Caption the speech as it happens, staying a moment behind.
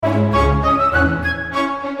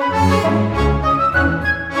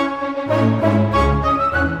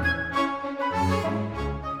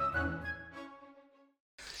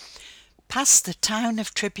past the town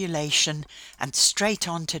of Tribulation and straight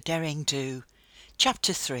on to Derringdo.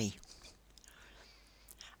 Chapter 3.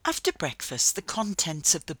 After breakfast, the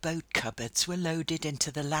contents of the boat cupboards were loaded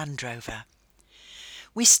into the Land Rover.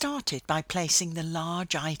 We started by placing the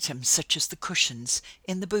large items such as the cushions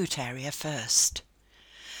in the boot area first.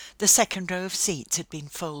 The second row of seats had been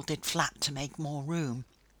folded flat to make more room.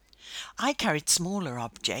 I carried smaller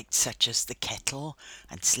objects such as the kettle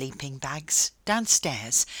and sleeping bags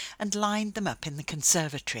downstairs and lined them up in the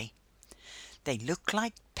conservatory. "They look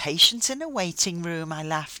like patients in a waiting room," I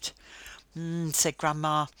laughed. Said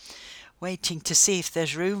Grandma, "waiting to see if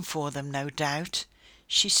there's room for them, no doubt."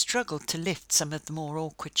 She struggled to lift some of the more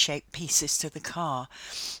awkward-shaped pieces to the car,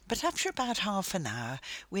 but after about half an hour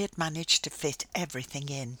we had managed to fit everything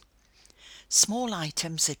in. Small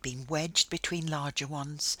items had been wedged between larger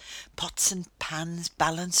ones, pots and pans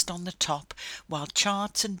balanced on the top, while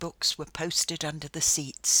charts and books were posted under the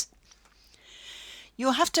seats.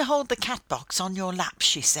 "You'll have to hold the cat box on your lap,"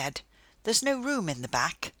 she said. "There's no room in the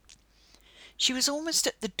back." She was almost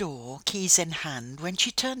at the door, keys in hand, when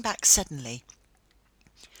she turned back suddenly.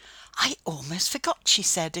 "I almost forgot," she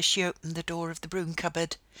said as she opened the door of the broom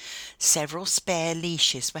cupboard. Several spare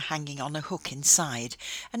leashes were hanging on a hook inside,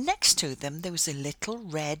 and next to them there was a little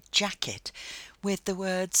red jacket with the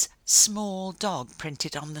words "Small Dog"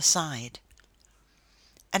 printed on the side.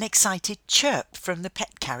 An excited chirp from the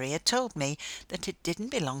pet carrier told me that it didn't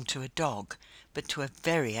belong to a dog, but to a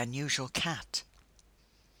very unusual cat.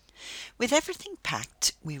 With everything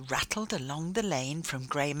packed, we rattled along the lane from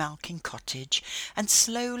Greymalkin Cottage and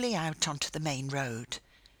slowly out onto the main road.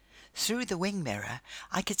 Through the wing mirror,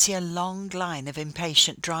 I could see a long line of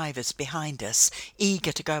impatient drivers behind us,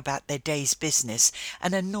 eager to go about their day's business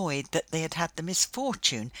and annoyed that they had had the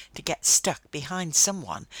misfortune to get stuck behind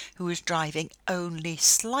someone who was driving only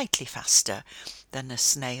slightly faster than a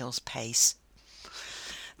snail's pace.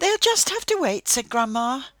 "They'll just have to wait," said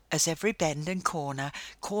Grandma, as every bend and corner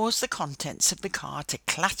caused the contents of the car to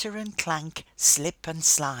clatter and clank, slip and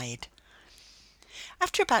slide.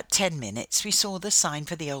 After about 10 minutes we saw the sign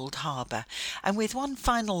for the Old Harbour, and with one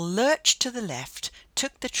final lurch to the left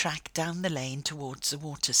took the track down the lane towards the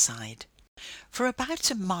waterside. For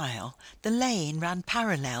about a mile the lane ran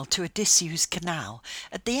parallel to a disused canal,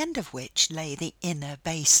 at the end of which lay the inner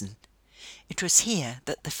basin. It was here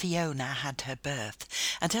that the Fiona had her birth,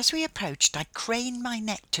 and as we approached I craned my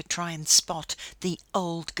neck to try and spot the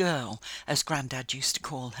old girl, as Grandad used to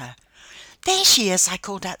call her. "There she is," I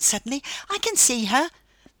called out suddenly. "I can see her."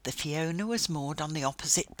 The Fiona was moored on the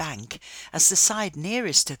opposite bank, as the side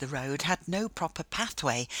nearest to the road had no proper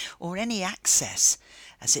pathway or any access,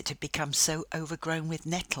 as it had become so overgrown with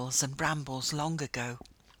nettles and brambles long ago.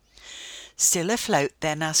 "Still afloat,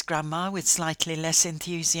 then?" asked Grandma with slightly less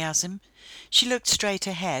enthusiasm. She looked straight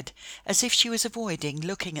ahead, as if she was avoiding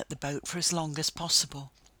looking at the boat for as long as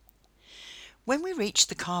possible. When we reached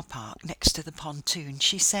the car park next to the pontoon,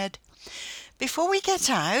 she said, "Before we get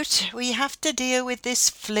out, we have to deal with this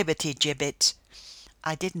flibberty-gibbet."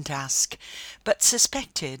 I didn't ask, but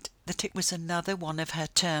suspected that it was another one of her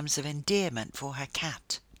terms of endearment for her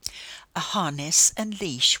cat. A harness and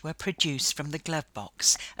leash were produced from the glove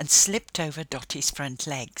box and slipped over Dottie's front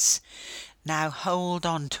legs. "Now hold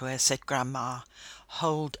on to her," said Grandma.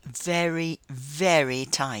 "Hold very, very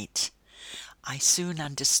tight." I soon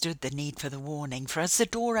understood the need for the warning, for as the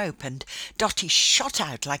door opened, Dottie shot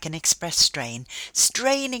out like an express train,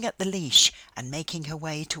 straining at the leash and making her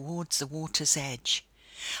way towards the water's edge.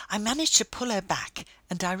 I managed to pull her back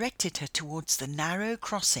and directed her towards the narrow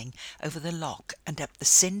crossing over the lock and up the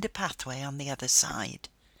cinder pathway on the other side.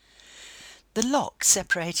 The lock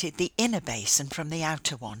separated the inner basin from the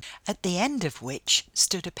outer one, at the end of which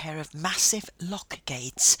stood a pair of massive lock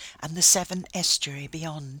gates and the Severn estuary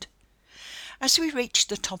beyond. As we reached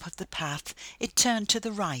the top of the path, it turned to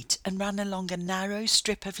the right and ran along a narrow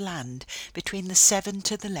strip of land between the Severn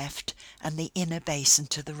to the left and the inner basin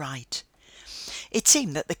to the right. It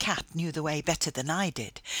seemed that the cat knew the way better than I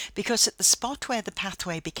did, because at the spot where the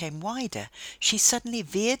pathway became wider, she suddenly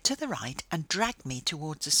veered to the right and dragged me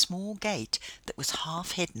towards a small gate that was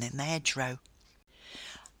half hidden in the hedgerow.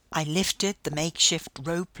 I lifted the makeshift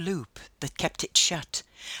rope loop that kept it shut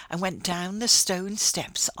and went down the stone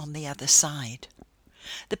steps on the other side.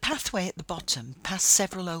 The pathway at the bottom passed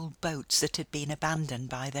several old boats that had been abandoned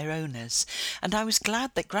by their owners, and I was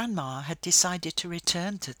glad that Grandma had decided to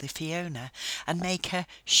return to the Fiona and make her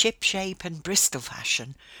ship-shape and Bristol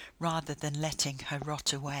fashion rather than letting her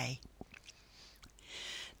rot away.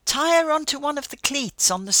 "Tie her onto one of the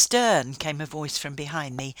cleats on the stern," came a voice from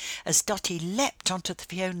behind me as Dotty leapt onto the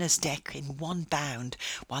Fiona's deck in one bound,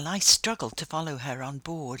 while I struggled to follow her on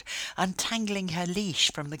board, untangling her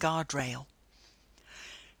leash from the guardrail.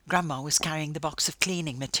 Grandma was carrying the box of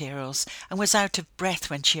cleaning materials and was out of breath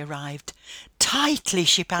when she arrived. "Tightly,"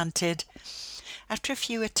 she panted. After a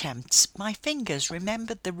few attempts, my fingers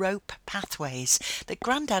remembered the rope pathways that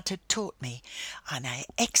Grandad had taught me, and I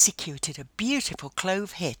executed a beautiful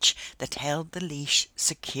clove hitch that held the leash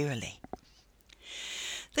securely.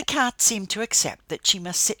 The cat seemed to accept that she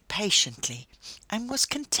must sit patiently and was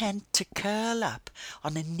content to curl up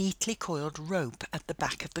on a neatly coiled rope at the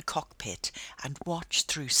back of the cockpit and watch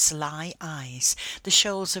through sly eyes the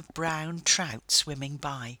shoals of brown trout swimming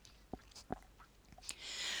by.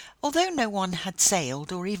 Although no one had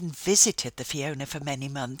sailed or even visited the Fiona for many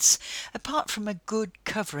months, apart from a good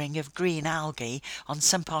covering of green algae on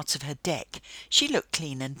some parts of her deck, she looked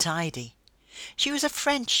clean and tidy. She was a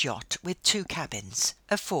French yacht with 2 cabins,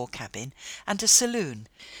 a fore-cabin and a saloon,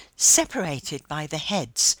 separated by the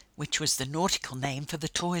heads, which was the nautical name for the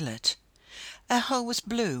toilet. Her hull was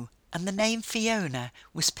blue, and the name Fiona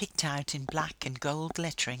was picked out in black and gold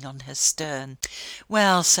lettering on her stern.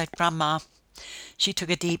 "Well," said Grandma. She took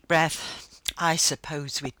a deep breath. "I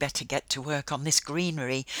suppose we'd better get to work on this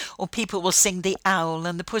greenery, or people will sing the owl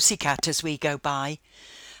and the pussycat as we go by."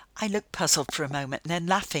 I looked puzzled for a moment, and then,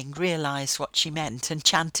 laughing, realised what she meant and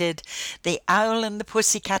chanted, "The owl and the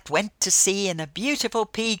pussycat went to sea in a beautiful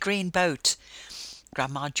pea-green boat."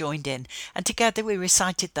 Grandma joined in, and together we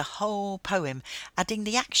recited the whole poem, adding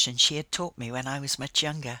the action she had taught me when I was much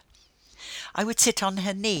younger. I would sit on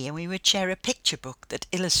her knee and we would share a picture book that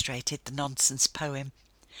illustrated the nonsense poem.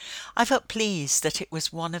 I felt pleased that it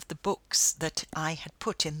was one of the books that I had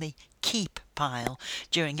put in the keep pile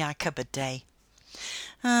during our cupboard day.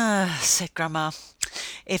 "Ah," said Grandma,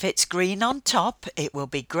 "if it's green on top, it will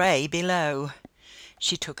be grey below."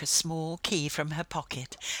 She took a small key from her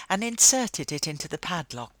pocket and inserted it into the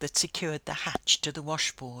padlock that secured the hatch to the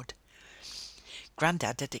washboard.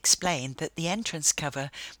 Grandad had explained that the entrance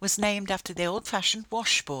cover was named after the old-fashioned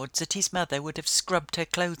washboards that his mother would have scrubbed her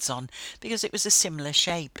clothes on, because it was a similar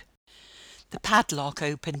shape. The padlock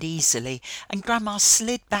opened easily, and Grandma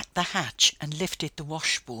slid back the hatch and lifted the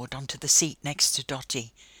washboard onto the seat next to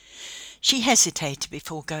Dotty. She hesitated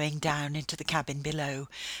before going down into the cabin below.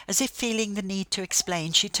 As if feeling the need to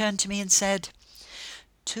explain, she turned to me and said,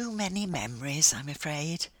 "Too many memories, I'm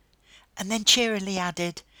afraid," and then cheerily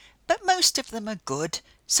added, "But most of them are good,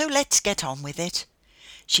 so let's get on with it."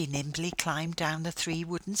 She nimbly climbed down the 3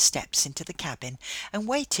 wooden steps into the cabin and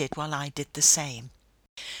waited while I did the same.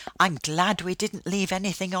 "I'm glad we didn't leave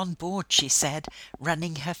anything on board," she said,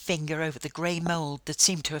 running her finger over the grey mould that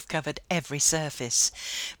seemed to have covered every surface.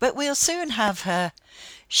 "But we'll soon have her."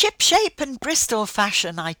 "Ship-shape and Bristol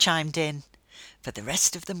fashion," I chimed in. For the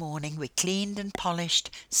rest of the morning we cleaned and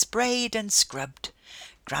polished, sprayed and scrubbed.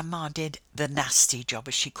 Grandma did the nasty job,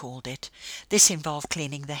 as she called it. This involved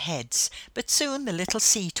cleaning the heads, but soon the little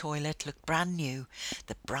sea toilet looked brand new.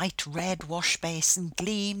 The bright red wash basin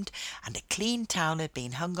gleamed, and a clean towel had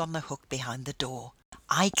been hung on the hook behind the door.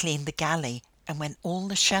 I cleaned the galley, and when all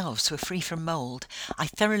the shelves were free from mould, I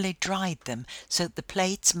thoroughly dried them so that the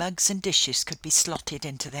plates, mugs and dishes could be slotted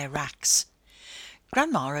into their racks.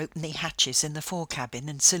 Grandma opened the hatches in the fore-cabin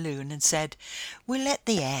and saloon and said, "We'll let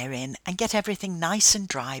the air in and get everything nice and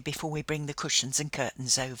dry before we bring the cushions and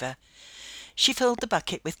curtains over." She filled the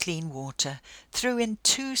bucket with clean water, threw in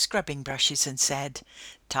 2 scrubbing brushes and said,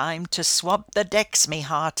 "Time to swab the decks, me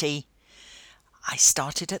hearty." I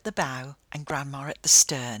started at the bow and Grandma at the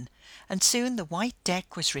stern, and soon the white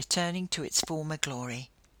deck was returning to its former glory.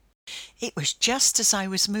 It was just as I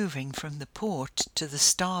was moving from the port to the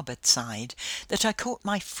starboard side that I caught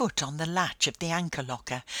my foot on the latch of the anchor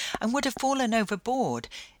locker and would have fallen overboard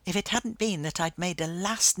if it hadn't been that I'd made a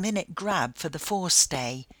last-minute grab for the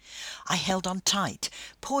forestay. I held on tight,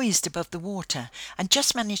 poised above the water, and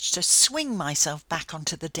just managed to swing myself back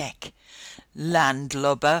onto the deck.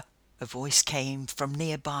 "Landlubber," a voice came from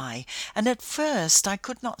nearby, and at first I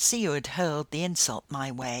could not see who had hurled the insult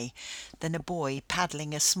my way. Then a boy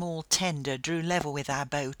paddling a small tender drew level with our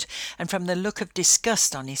boat, and from the look of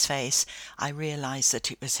disgust on his face, I realised that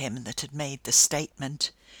it was him that had made the statement.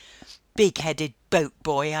 "Big-headed boat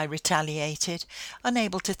boy," I retaliated,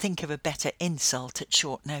 unable to think of a better insult at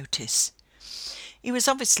short notice. He was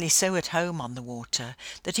obviously so at home on the water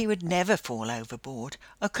that he would never fall overboard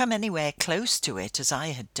or come anywhere close to it as I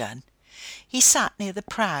had done. He sat near the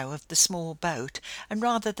prow of the small boat, and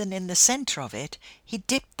rather than in the centre of it, he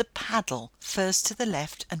dipped the paddle first to the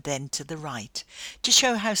left and then to the right. To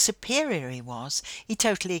show how superior he was, he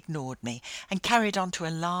totally ignored me and carried on to a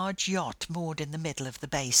large yacht moored in the middle of the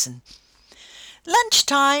basin. "Lunch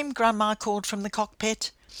time!" Grandma called from the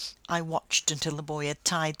cockpit. I watched until the boy had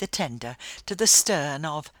tied the tender to the stern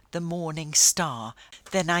of the Morning Star.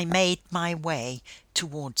 Then I made my way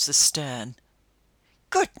towards the stern.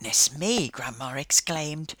 "Goodness me!" Grandma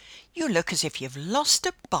exclaimed. "You look as if you've lost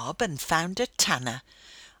a bob and found a tanner."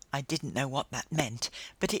 I didn't know what that meant,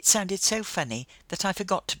 but it sounded so funny that I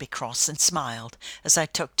forgot to be cross and smiled as I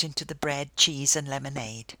tucked into the bread, cheese and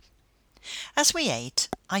lemonade. As we ate,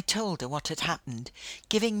 I told her what had happened,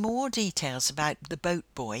 giving more details about the boat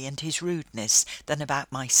boy and his rudeness than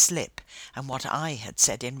about my slip and what I had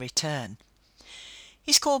said in return.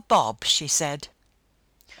 "He's called Bob," she said.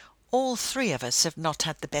 "All three of us have not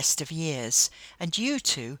had the best of years, and you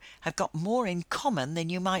two have got more in common than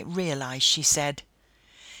you might realise," she said.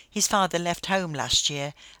 "His father left home last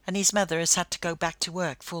year, and his mother has had to go back to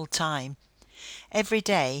work full time. Every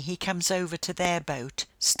day he comes over to their boat,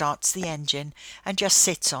 starts the engine, and just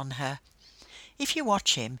sits on her. If you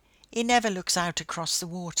watch him, he never looks out across the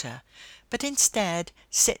water, but instead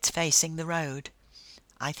sits facing the road.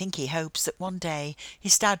 I think he hopes that one day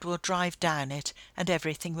his dad will drive down it and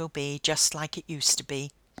everything will be just like it used to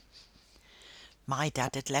be." My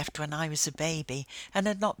dad had left when I was a baby and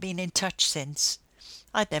had not been in touch since.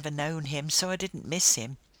 I'd never known him, so I didn't miss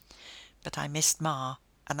him. But I missed Ma,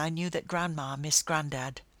 and I knew that Grandma missed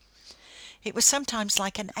Grandad. It was sometimes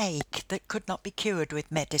like an ache that could not be cured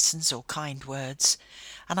with medicines or kind words,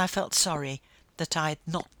 and I felt sorry that I had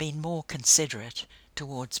not been more considerate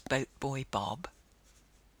towards Boat Boy Bob.